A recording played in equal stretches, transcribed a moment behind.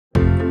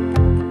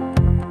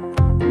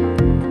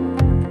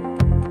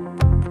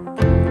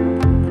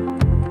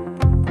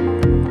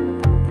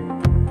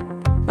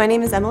My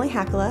name is Emily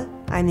Hakala.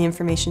 I'm the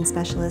information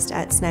specialist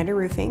at Snyder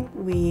Roofing.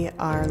 We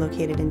are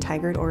located in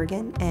Tigard,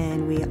 Oregon,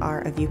 and we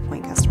are a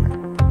Viewpoint customer.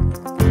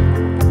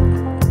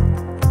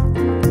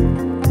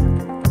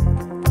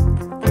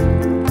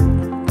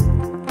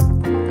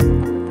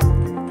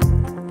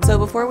 So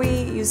before we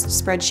used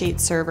Spreadsheet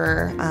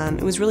Server,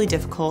 it was really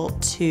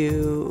difficult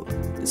to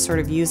sort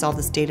of use all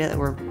this data that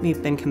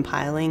we've been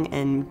compiling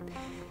and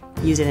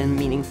use it in a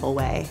meaningful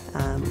way.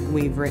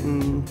 We've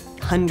written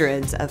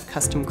hundreds of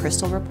custom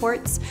crystal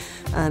reports,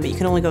 but you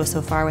can only go so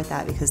far with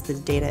that because the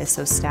data is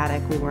so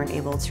static. We weren't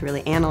able to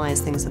really analyze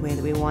things the way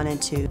that we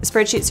wanted to. The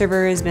Spreadsheet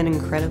Server has been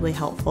incredibly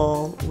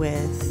helpful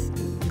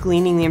with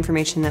gleaning the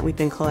information that we've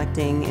been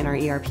collecting in our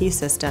ERP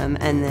system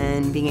and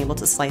then being able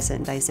to slice it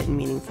and dice it in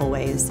meaningful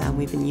ways.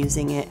 We've been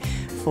using it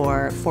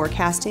for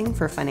forecasting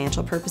for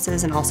financial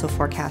purposes and also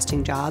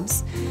forecasting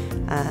jobs.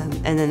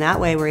 And then that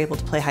way we're able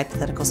to play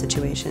hypothetical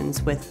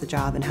situations with the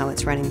job and how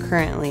it's running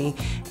currently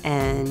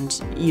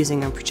and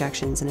using our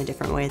projections in a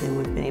different way than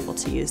we've been able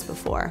to use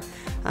before.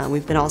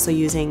 We've been also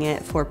using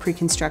it for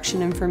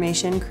pre-construction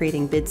information,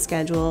 creating bid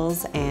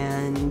schedules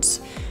and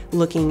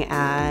looking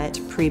at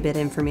pre-bid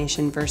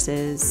information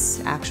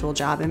versus actual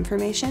job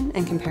information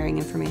and comparing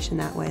information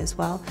that way as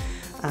well.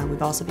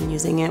 We've also been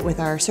using it with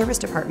our service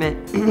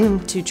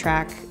department to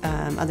track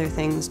other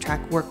things, track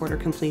work order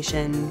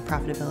completion,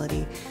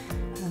 profitability.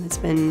 It's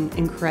been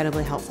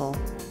incredibly helpful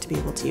to be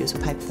able to use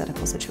with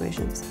hypothetical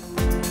situations.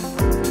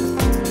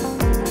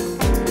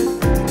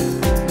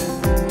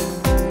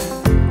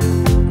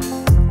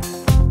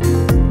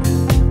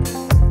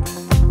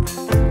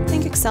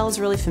 Excel is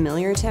really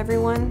familiar to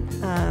everyone.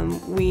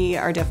 We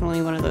are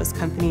definitely one of those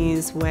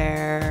companies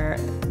where,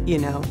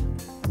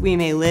 we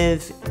may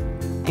live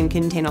and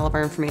contain all of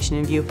our information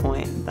in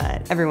Viewpoint,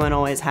 but everyone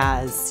always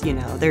has,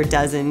 their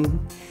dozen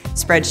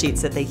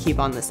spreadsheets that they keep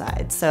on the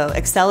side. So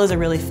Excel is a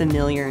really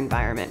familiar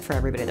environment for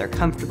everybody. They're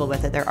comfortable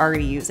with it, they're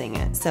already using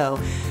it. So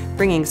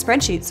bringing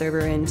Spreadsheet Server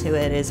into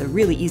it is a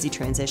really easy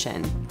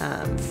transition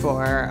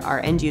for our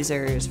end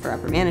users, for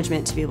upper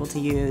management to be able to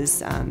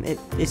use.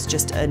 It's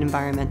just an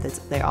environment that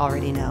they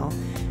already know,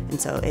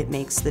 and so it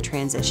makes the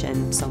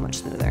transition so much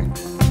smoother.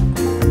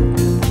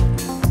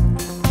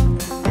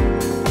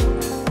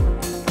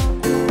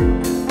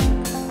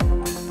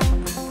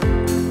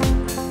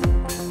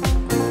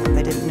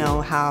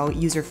 Know how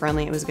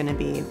user-friendly it was going to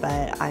be,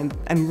 but I'm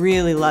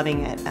really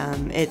loving it.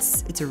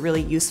 It's a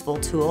really useful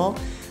tool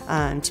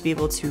to be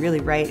able to really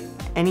write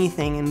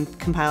anything and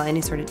compile any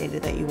sort of data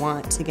that you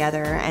want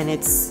together, and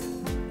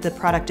the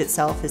product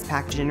itself is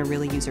packaged in a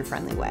really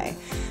user-friendly way.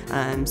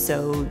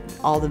 So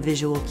all the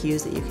visual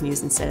cues that you can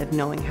use instead of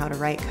knowing how to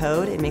write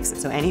code, it makes it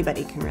so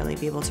anybody can really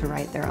be able to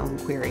write their own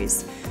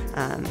queries,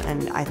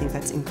 and I think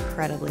that's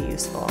incredibly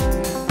useful.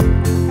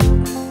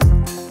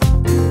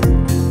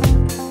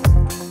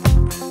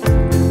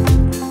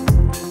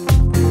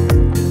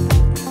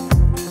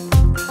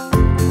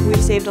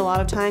 Saved a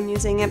lot of time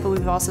using it, but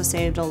we've also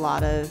saved a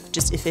lot of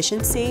just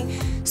efficiency.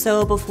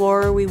 So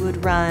before we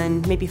would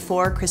run maybe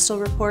 4 crystal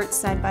reports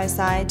side by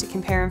side to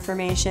compare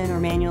information or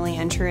manually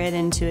enter it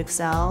into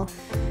Excel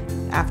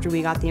after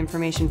we got the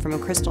information from a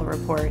crystal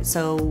report,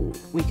 so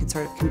we could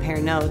sort of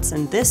compare notes.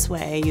 And this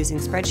way, using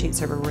Spreadsheet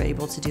Server, we're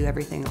able to do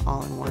everything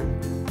all in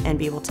one and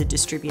be able to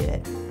distribute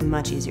it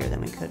much easier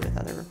than we could with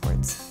other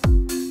reports.